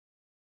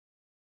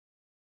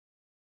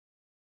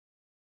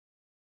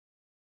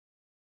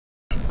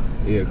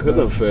Yeah, cause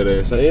I'm fat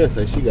ass. Cheyenne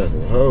say she got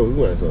some hoes.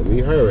 We might as well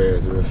meet her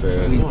ass real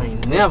fast. You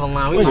ain't never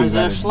lying. We might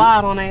just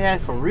slide on their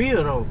ass for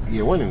real though.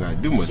 Yeah, we ain't gotta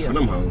do much for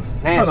them hoes.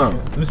 Hold on.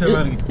 Let me say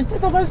that again. Is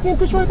that nobody's skin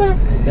bitch right there?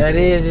 That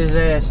is his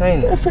ass,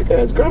 ain't it? That fake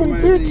ass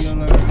Grimeyy bitch.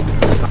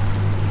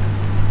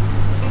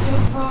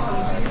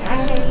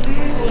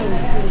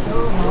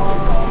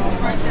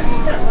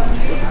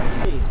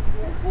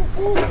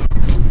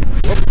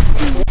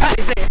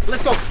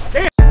 Let's go.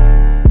 Damn.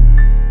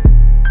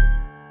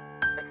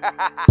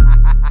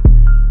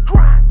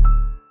 Grind,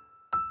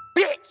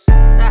 bitch.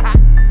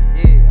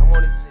 Yeah, I'm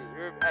on this shit.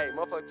 Hey,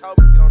 motherfucker told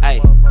me to get on this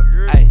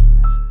motherfucker.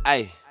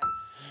 Hey.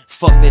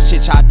 Fuck that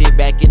shit y'all did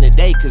back in the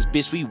day, cause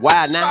bitch, we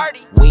wild now.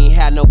 We ain't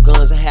had no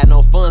guns and had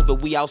no funds, but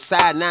we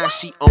outside now.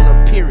 She on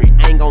her period,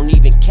 ain't gon'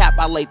 even cap,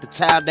 I laid the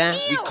towel down.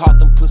 We caught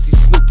them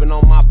pussies snooping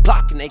on my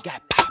block and they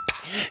got pop.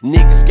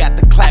 Niggas got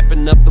the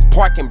clapping up the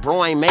park and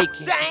bro ain't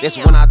making. That's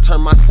when I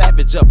turn my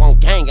savage up on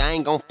gang, I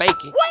ain't gon' fake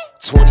it.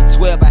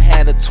 2012, I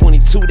had a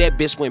 22, that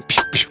bitch went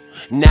pew pew.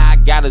 Now I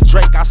got a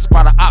Drake, I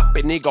spot a op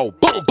and it go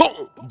boom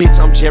boom. Bitch,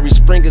 I'm Jerry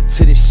Springer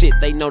to this shit,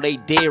 they know they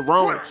dead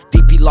wrong.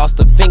 DP lost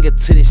a finger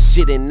to this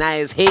shit and now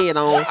his head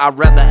on. I'd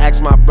rather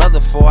ask my brother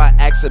before I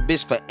ask a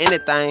bitch for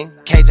anything.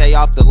 KJ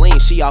off the lean,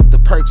 she off the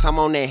perks, I'm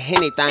on that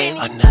Henny thing.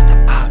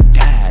 Another op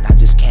died, I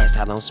just cashed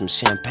out on some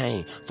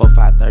champagne.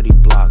 4530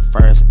 block,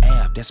 first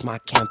Ave, that's my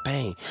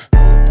campaign.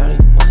 30,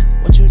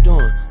 what you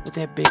doing with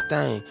that big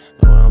thing?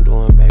 Know what I'm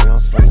doing, baby, I'm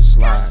finna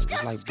slide,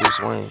 just like Bruce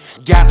Wayne.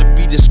 Gotta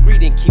be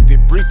discreet and keep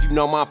it brief, you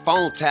know my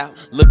phone tap.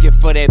 Looking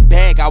for that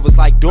bag, I was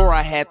like Dora,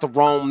 I had the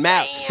wrong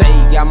map. Say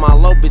you got my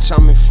low, bitch,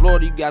 I'm in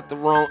Florida, you got the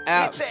wrong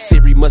app.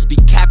 Siri must be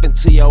capping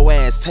to your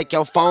ass, take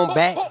your phone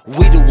back.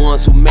 We the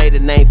ones who made a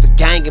name for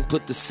gang and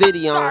put the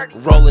city on.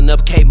 Rolling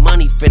up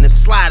K-Money, finna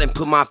slide and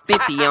put my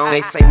 50 on.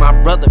 They say my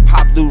brother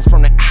popped through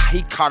from the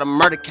he caught a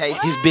murder case.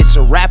 His bitch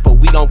a rapper,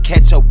 we gon'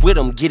 catch up with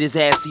him, get his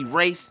ass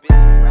erased.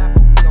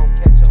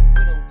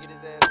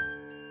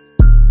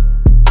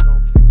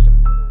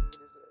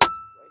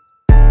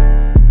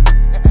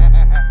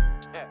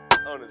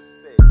 On the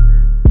set.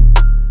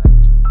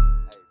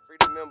 Hey, free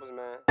the members,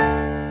 man.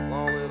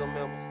 Long live them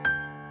members.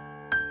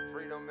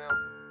 Free them members.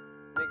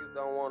 Niggas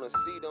don't wanna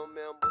see them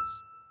members.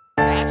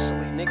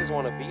 Actually, niggas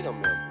wanna be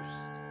them members.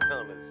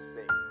 On the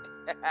set.